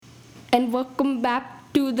And welcome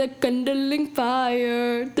back to the Kindling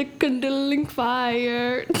Fire. The Kindling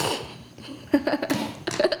Fire.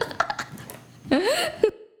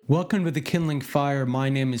 Welcome to the Kindling Fire. My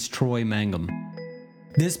name is Troy Mangum.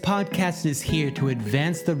 This podcast is here to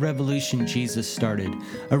advance the revolution Jesus started,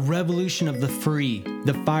 a revolution of the free,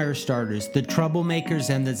 the fire starters, the troublemakers,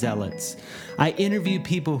 and the zealots. I interview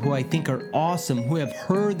people who I think are awesome, who have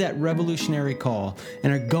heard that revolutionary call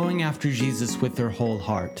and are going after Jesus with their whole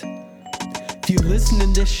heart. If you listen to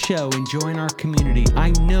this show and join our community,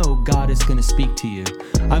 I know God is going to speak to you.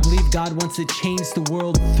 I believe God wants to change the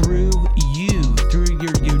world through you, through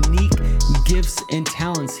your unique gifts and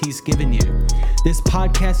talents He's given you. This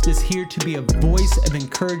podcast is here to be a voice of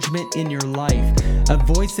encouragement in your life, a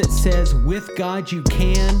voice that says, with God you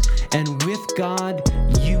can, and with God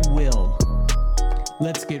you will.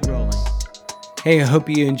 Let's get rolling. Hey, I hope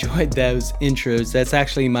you enjoyed those intros. That's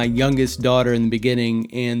actually my youngest daughter in the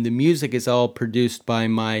beginning, and the music is all produced by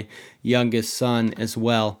my youngest son as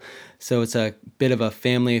well. So it's a bit of a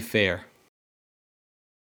family affair.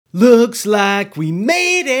 Looks like we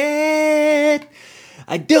made it.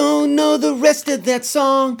 I don't know the rest of that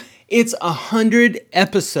song. It's 100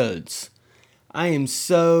 episodes. I am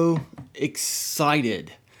so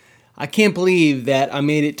excited. I can't believe that I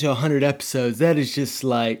made it to 100 episodes. That is just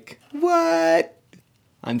like, what?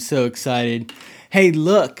 I'm so excited. Hey,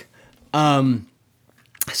 look.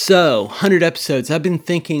 So 100 episodes. I've been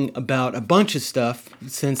thinking about a bunch of stuff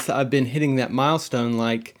since I've been hitting that milestone.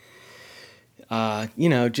 Like,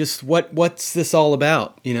 just what's this all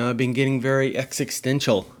about? I've been getting very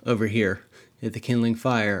existential over here at the Kindling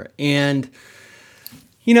Fire. And,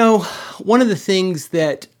 one of the things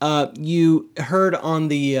that you heard on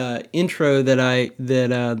the intro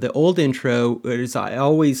the old intro is I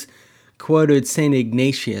always quoted St.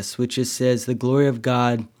 Ignatius, which just says, the glory of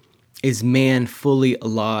God is man fully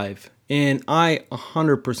alive. And I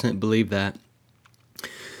 100% believe that.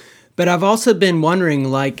 But I've also been wondering,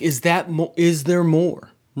 is there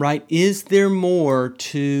more, right? Is there more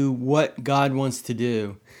to what God wants to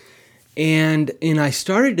do? And I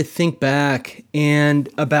started to think back and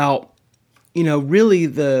about, really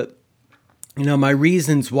my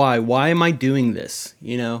reasons why. Why am I doing this?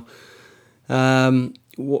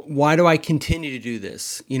 Why do I continue to do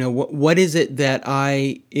this? What is it that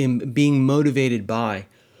I am being motivated by?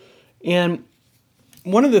 And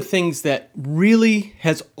one of the things that really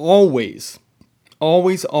has always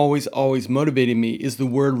motivated me is the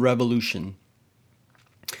word revolution.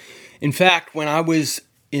 In fact, when I was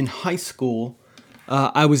in high school,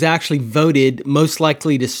 I was actually voted most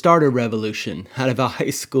likely to start a revolution out of a high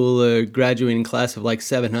school graduating class of like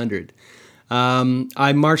 700.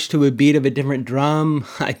 I marched to a beat of a different drum.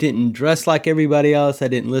 I didn't dress like everybody else. I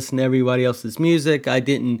didn't listen to everybody else's music. I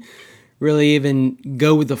didn't really even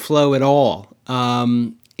go with the flow at all.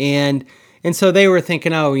 And so they were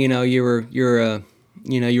thinking, oh, you're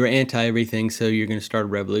anti everything, so you're going to start a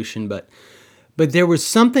revolution. But there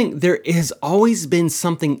has always been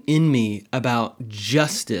something in me about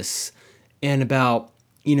justice and about,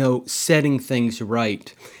 setting things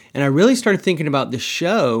right. And I really started thinking about the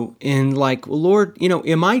show and well, Lord,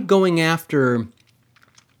 am I going after,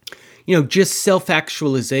 just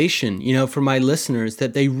self-actualization, for my listeners,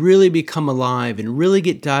 that they really become alive and really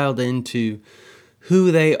get dialed into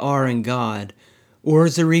who they are in God? Or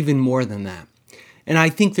is there even more than that? And I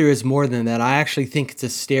think there is more than that. I actually think it's a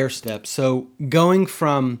stair step. So going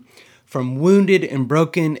from wounded and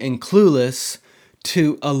broken and clueless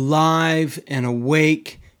to alive and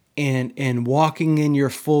awake and walking in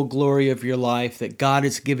your full glory of your life that God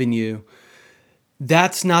has given you,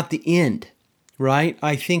 that's not the end, right?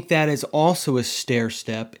 I think that is also a stair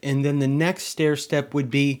step. And then the next stair step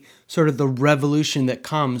would be sort of the revolution that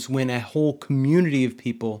comes when a whole community of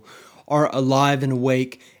people are alive and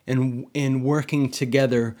awake and working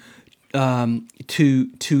together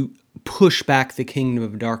to push back the kingdom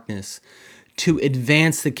of darkness, to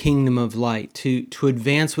advance the kingdom of light, to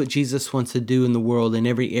advance what Jesus wants to do in the world in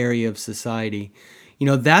every area of society.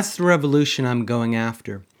 That's the revolution I'm going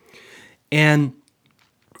after. And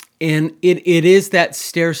it is that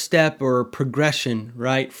stair step or progression,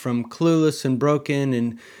 right? From clueless and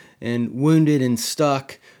broken and wounded and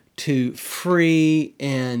stuck to free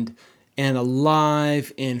and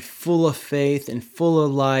alive and full of faith and full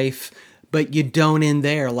of life. But you don't end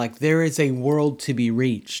there. There is a world to be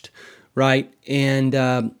reached, right? And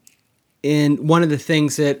one of the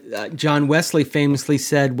things that John Wesley famously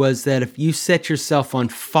said was that if you set yourself on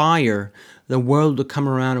fire, the world will come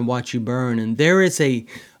around and watch you burn. And there is a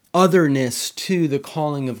otherness to the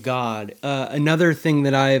calling of God. Another thing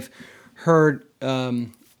that I've heard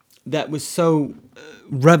that was so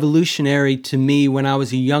revolutionary to me when I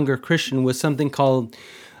was a younger Christian was something called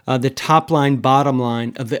the top line, bottom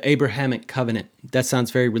line of the Abrahamic covenant. That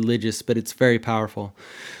sounds very religious, but it's very powerful.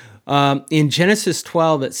 In Genesis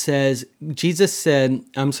 12, it says,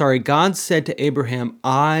 God said to Abraham,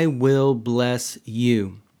 I will bless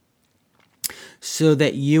you so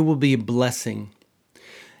that you will be a blessing.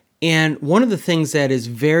 And one of the things that is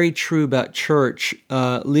very true about church,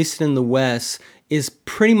 at least in the West, is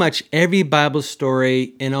pretty much every Bible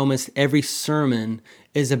story and almost every sermon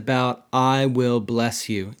is about, I will bless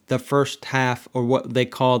you. The first half, or what they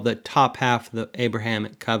call the top half of the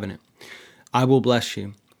Abrahamic covenant. I will bless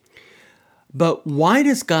you. But why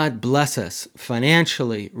does God bless us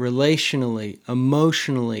financially, relationally,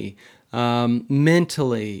 emotionally,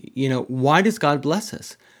 mentally? Why does God bless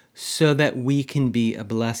us? So that we can be a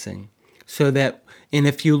blessing. And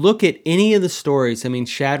if you look at any of the stories,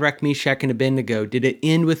 Shadrach, Meshach, and Abednego, did it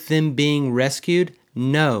end with them being rescued?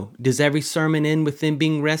 No. Does every sermon end with them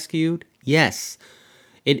being rescued? Yes.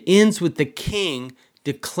 It ends with the king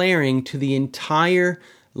declaring to the entire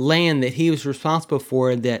land that he was responsible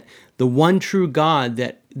for that the one true God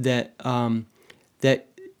that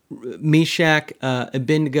Meshach,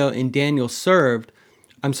 Abednego, and Daniel served,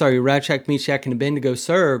 Shadrach, Meshach, and Abednego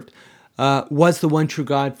served, was the one true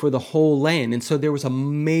God for the whole land. And so there was a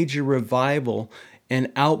major revival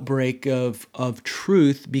and outbreak of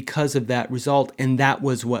truth because of that result. And that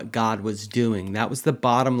was what God was doing. That was the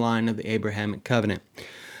bottom line of the Abrahamic covenant.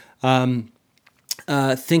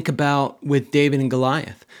 Think about with David and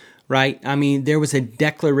Goliath, right? There was a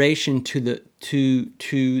declaration to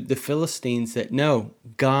the Philistines that no,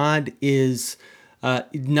 God is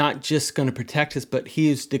not just going to protect us, but he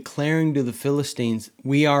is declaring to the Philistines,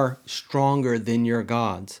 we are stronger than your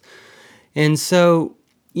gods. And so,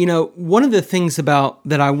 one of the things about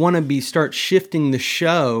that I want to start shifting the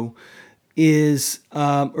show is,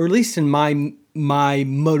 or at least in my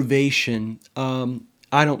motivation,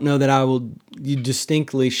 I don't know that I will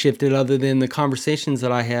distinctly shift it other than the conversations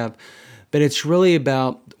that I have, but it's really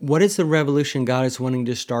about what is the revolution God is wanting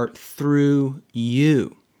to start through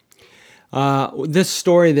you. This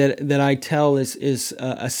story that I tell is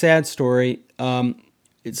a sad story.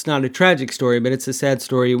 It's not a tragic story, but it's a sad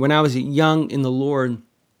story. When I was young in the Lord,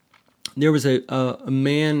 there was a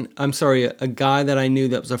guy that I knew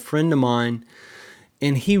that was a friend of mine,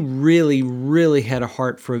 and he really, really had a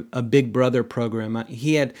heart for a Big Brother program.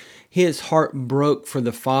 His heart broke for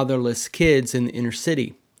the fatherless kids in the inner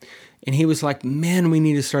city. And he was like, man, we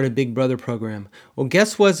need to start a Big Brother program. Well,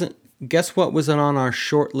 guess what wasn't on our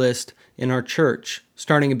short list in our church?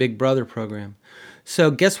 Starting a Big Brother program. So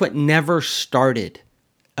guess what never started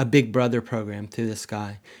a Big Brother program through this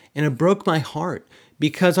guy? And it broke my heart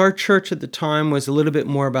because our church at the time was a little bit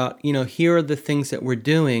more about, here are the things that we're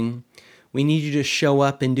doing. We need you to show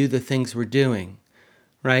up and do the things we're doing,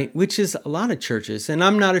 right? Which is a lot of churches. And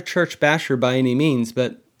I'm not a church basher by any means,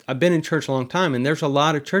 but I've been in church a long time, and there's a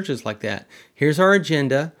lot of churches like that. Here's our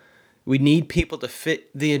agenda. We need people to fit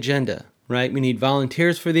the agenda, right? We need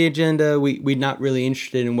volunteers for the agenda. We're not really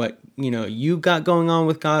interested in what, you got going on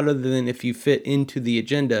with God other than if you fit into the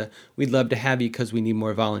agenda, we'd love to have you because we need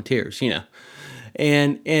more volunteers,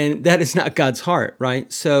 And that is not God's heart,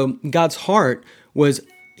 right? So God's heart was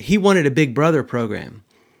he wanted a Big Brother program.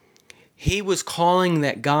 He was calling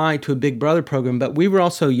that guy to a Big Brother program, but we were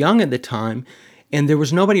also young at the time, and there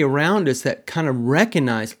was nobody around us that kind of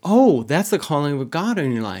recognized, oh, that's the calling of God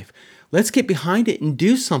in your life. Let's get behind it and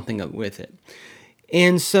do something with it.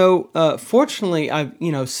 And so, fortunately, I've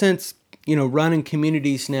since running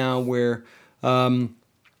communities now where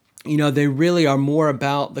they really are more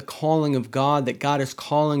about the calling of God that God is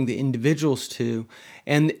calling the individuals to.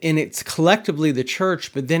 And it's collectively the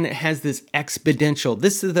church, but then it has this exponential.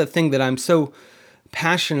 This is the thing that I'm so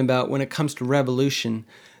passionate about when it comes to revolution.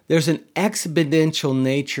 There's an exponential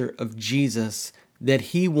nature of Jesus that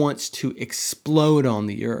he wants to explode on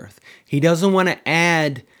the earth. He doesn't want to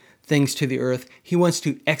add things to the earth. He wants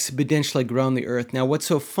to exponentially grow on the earth. Now, what's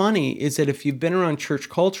so funny is that if you've been around church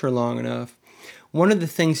culture long enough, one of the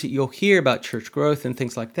things that you'll hear about church growth and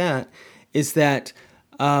things like that is that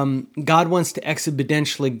God wants to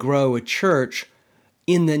exponentially grow a church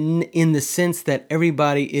in the sense that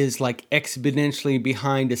everybody is like exponentially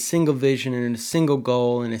behind a single vision and a single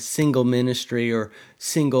goal and a single ministry or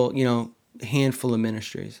single, handful of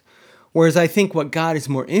ministries. Whereas I think what God is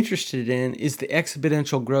more interested in is the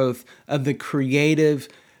exponential growth of the creative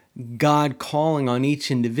God calling on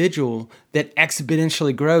each individual that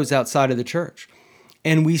exponentially grows outside of the church.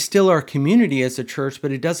 And we still are a community as a church,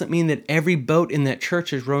 but it doesn't mean that every boat in that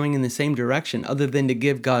church is rowing in the same direction other than to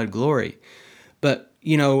give God glory. But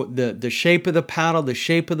the shape of the paddle, the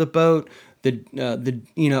shape of the boat,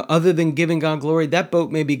 other than giving God glory, that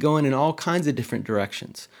boat may be going in all kinds of different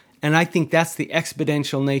directions. And I think that's the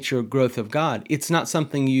exponential nature of growth of God. It's not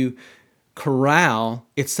something you corral,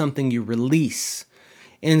 it's something you release.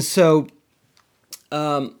 And so,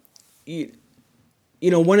 one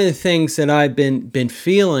of the things that I've been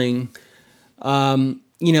feeling,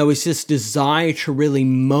 is this desire to really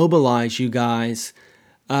mobilize you guys,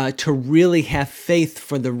 to really have faith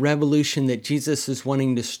for the revolution that Jesus is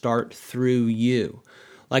wanting to start through you.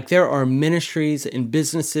 Like, there are ministries and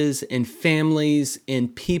businesses and families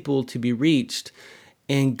and people to be reached,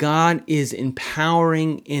 and God is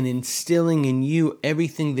empowering and instilling in you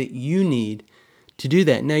everything that you need to do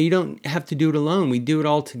that. Now, you don't have to do it alone. We do it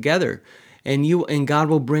all together, and God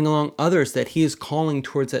will bring along others that He is calling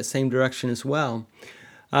towards that same direction as well.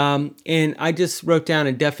 And I just wrote down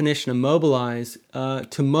a definition of mobilize.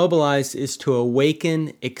 To mobilize is to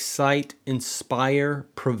awaken, excite, inspire,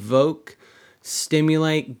 provoke,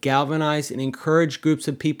 stimulate, galvanize, and encourage groups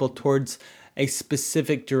of people towards a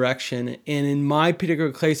specific direction. And in my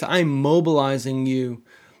particular case, I'm mobilizing you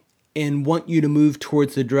and want you to move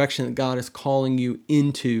towards the direction that God is calling you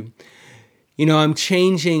into. I'm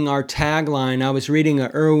changing our tagline. I was reading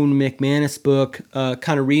a Erwin McManus book,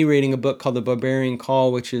 kind of rereading a book called The Barbarian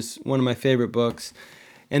Call, which is one of my favorite books.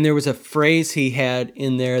 And there was a phrase he had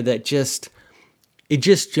in there that just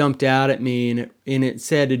jumped out at me, and it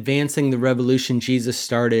said, advancing the revolution Jesus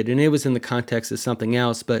started. And it was in the context of something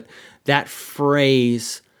else, but that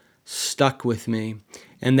phrase stuck with me.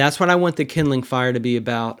 And that's what I want the Kindling Fire to be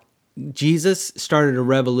about. Jesus started a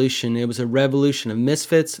revolution. It was a revolution of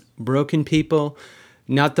misfits, broken people,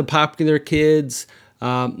 not the popular kids,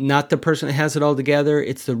 not the person that has it all together.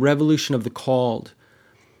 It's the revolution of the called.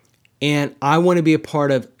 And I want to be a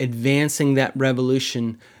part of advancing that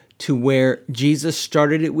revolution to where Jesus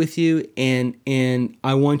started it with you, and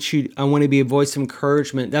I want to be a voice of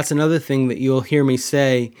encouragement. That's another thing that you'll hear me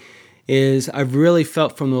say is I've really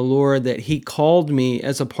felt from the Lord that He called me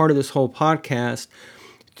as a part of this whole podcast.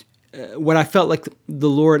 What I felt like the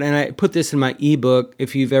Lord, and I put this in my ebook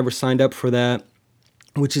if you've ever signed up for that,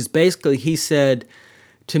 which is basically He said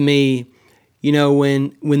to me,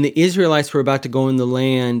 when the Israelites were about to go in the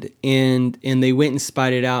land and they went and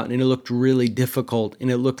spied it out, and it looked really difficult, and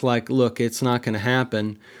it looked like, look, it's not going to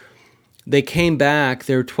happen. They came back.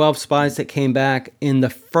 There were 12 spies that came back, and the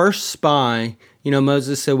first spy,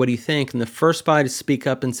 Moses said, what do you think? And the first spy to speak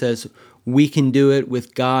up and says, we can do it.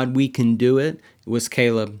 With God, we can do it, was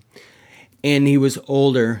Caleb. And he was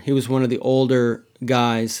older. He was one of the older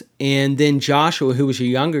guys. And then Joshua, who was a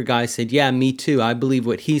younger guy, said, yeah, me too. I believe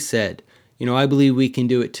what he said. I believe we can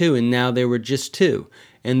do it too. And now there were just two.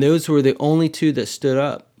 And those were the only two that stood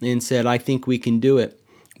up and said, I think we can do it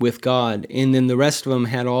with God. And then the rest of them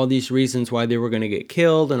had all these reasons why they were going to get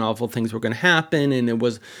killed and awful things were going to happen. And it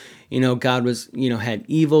was, God was, had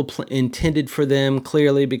evil intended for them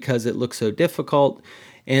clearly because it looked so difficult.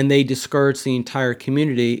 And they discouraged the entire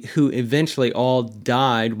community, who eventually all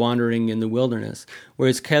died wandering in the wilderness.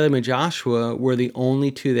 Whereas Caleb and Joshua were the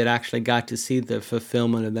only two that actually got to see the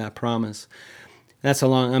fulfillment of that promise.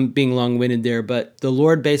 I'm being long-winded there, but the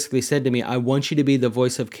Lord basically said to me, I want you to be the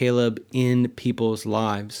voice of Caleb in people's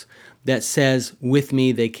lives that says, with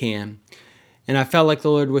me they can. And I felt like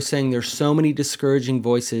the Lord was saying, there's so many discouraging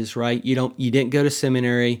voices, right? You didn't go to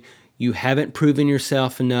seminary. You haven't proven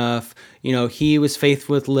yourself enough. He was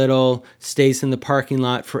faithful with little, stays in the parking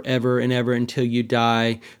lot forever and ever until you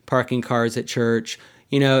die, parking cars at church.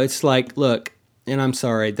 It's like, look, and I'm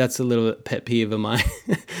sorry, that's a little pet peeve of mine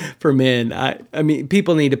for men. I mean,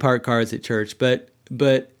 people need to park cars at church, but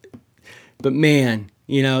man,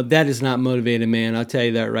 that is not motivate a man. I'll tell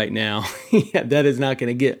you that right now. That is not going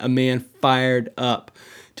to get a man fired up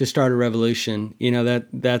to start a revolution.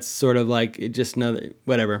 That's sort of like just another,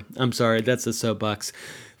 whatever. I'm sorry, that's a soapbox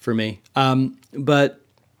for me.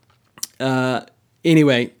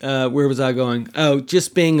 Anyway, where was I going? Oh,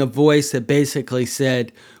 just being a voice that basically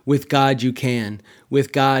said, with God you can,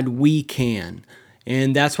 with God we can.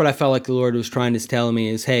 And that's what I felt like the Lord was trying to tell me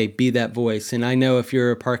is, hey, be that voice. And I know if you're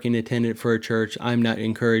a parking attendant for a church, I'm not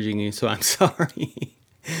encouraging you, so I'm sorry.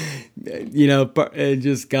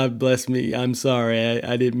 Just God bless me. I'm sorry.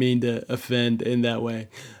 I didn't mean to offend in that way.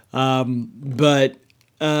 But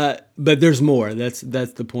there's more. That's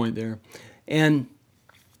the point there. And,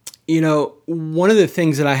 one of the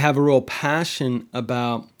things that I have a real passion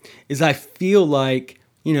about is I feel like,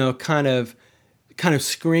 kind of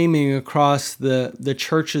screaming across the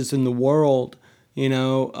churches in the world,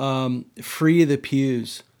 free the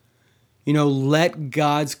pews, let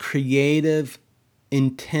God's creative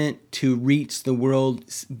intent to reach the world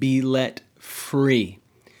be let free.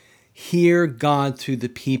 Hear God through the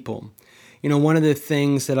people. One of the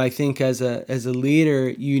things that I think as a leader,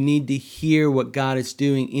 you need to hear what God is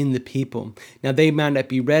doing in the people. Now, they might not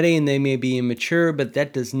be ready and they may be immature, but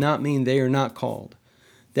that does not mean they are not called.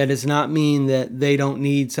 That does not mean that they don't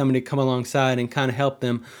need somebody to come alongside and kind of help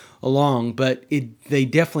them along, but they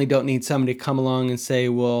definitely don't need somebody to come along and say,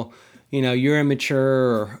 well, you're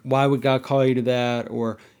immature, or why would God call you to that,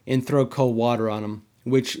 and throw cold water on them,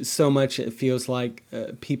 which so much it feels like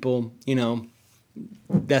people,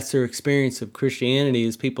 that's their experience of Christianity,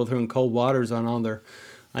 is people throwing cold waters on all their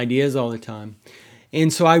ideas all the time.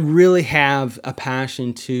 And so I really have a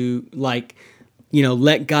passion to let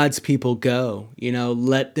God's people go,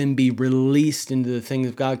 let them be released into the things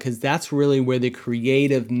of God, because that's really where the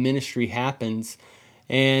creative ministry happens.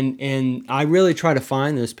 And I really try to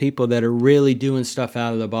find those people that are really doing stuff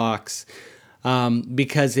out of the box,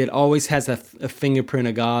 because it always has a fingerprint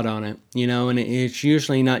of God on it, and it's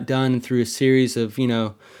usually not done through a series of,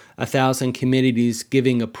 1,000 committees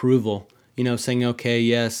giving approval, saying, okay,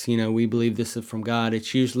 yes, we believe this is from God.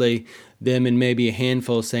 It's usually them and maybe a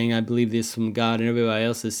handful saying, I believe this is from God, and everybody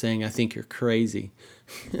else is saying, I think you're crazy.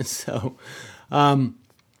 So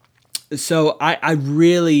I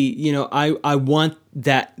really, I want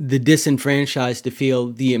that the disenfranchised to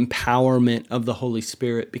feel the empowerment of the Holy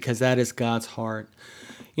Spirit, because that is God's heart.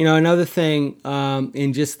 Another thing,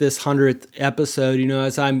 in just this 100th episode,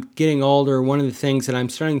 as I'm getting older, one of the things that I'm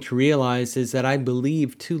starting to realize is that I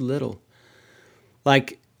believe too little.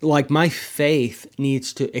 Like my faith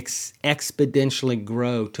needs to exponentially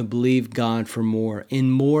grow to believe God for more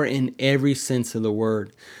in every sense of the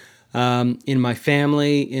word. In my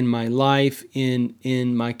family, in my life,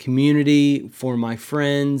 in my community, for my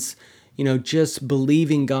friends, just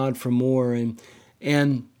believing God for more.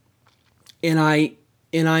 And I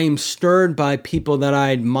am stirred by people that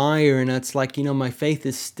I admire, and it's like, my faith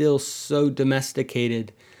is still so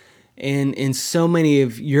domesticated. And so many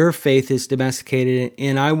of your faith is domesticated,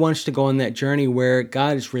 and I want us to go on that journey where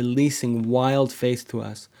God is releasing wild faith to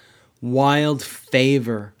us, wild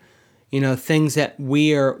favor, things that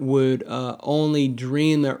we would only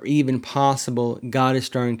dream that are even possible, God is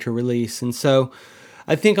starting to release. And so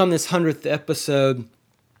I think on this 100th episode,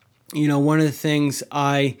 one of the things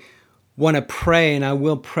I want to pray, and I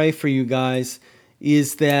will pray for you guys,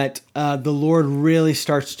 is that the Lord really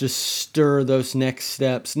starts to stir those next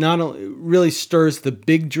steps. Not only really stirs the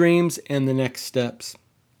big dreams and the next steps.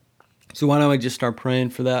 So why don't I just start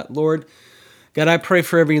praying for that? Lord, God, I pray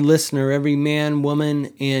for every listener, every man,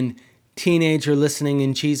 woman, and teenager listening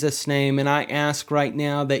in Jesus' name. And I ask right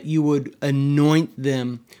now that you would anoint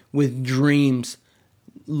them with dreams,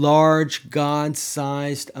 large,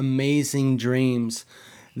 God-sized, amazing dreams.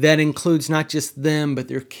 That includes not just them, but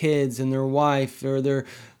their kids and their wife or their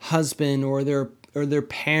husband or their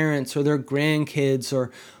parents or their grandkids.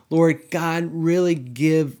 Or Lord God, really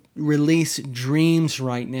release dreams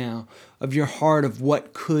right now of your heart of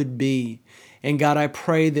what could be. And God, I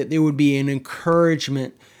pray that there would be an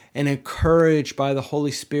encouragement and a courage by the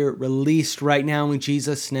Holy Spirit released right now in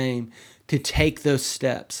Jesus' name to take those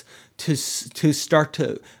steps, to start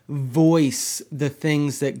to voice the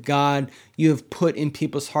things that God, you have put in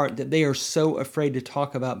people's heart that they are so afraid to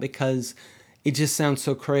talk about because it just sounds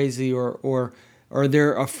so crazy, or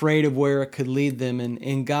they're afraid of where it could lead them.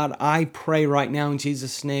 And God, I pray right now in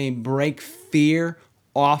Jesus' name, break fear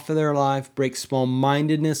off of their life, break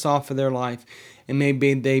small-mindedness off of their life, and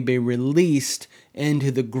maybe they be released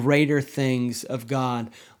into the greater things of God.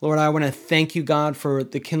 Lord, I want to thank you, God, for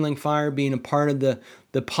the Kindling Fire being a part of the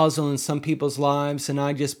puzzle in some people's lives. And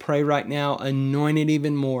I just pray right now, anoint it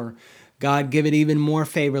even more. God, give it even more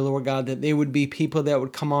favor, Lord God, that there would be people that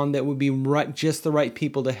would come on that would be right, just the right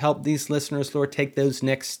people to help these listeners, Lord, take those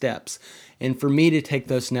next steps. And for me to take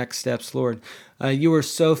those next steps, Lord. You are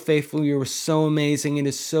so faithful. You are so amazing. It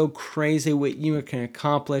is so crazy what you can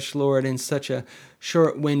accomplish, Lord, in such a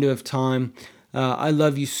short window of time. I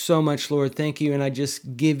love you so much, Lord. Thank you. And I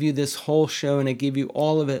just give you this whole show, and I give you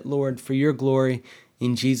all of it, Lord, for your glory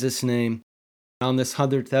in Jesus' name. On this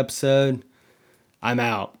 100th episode, I'm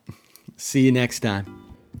out. See you next time.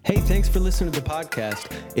 Hey, thanks for listening to the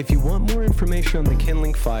podcast. If you want more information on the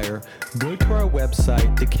Kindling Fire, go to our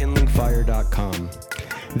website, thekindlingfire.com.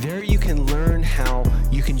 There you can learn how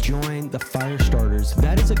you can join the Fire Starters.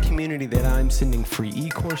 That is a community that I'm sending free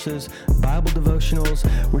e-courses, Bible devotionals.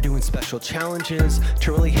 We're doing special challenges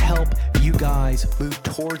to really help you guys move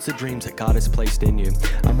towards the dreams that God has placed in you.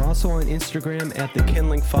 I'm also on Instagram at The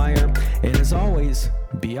Kindling Fire. And as always,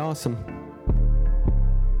 be awesome.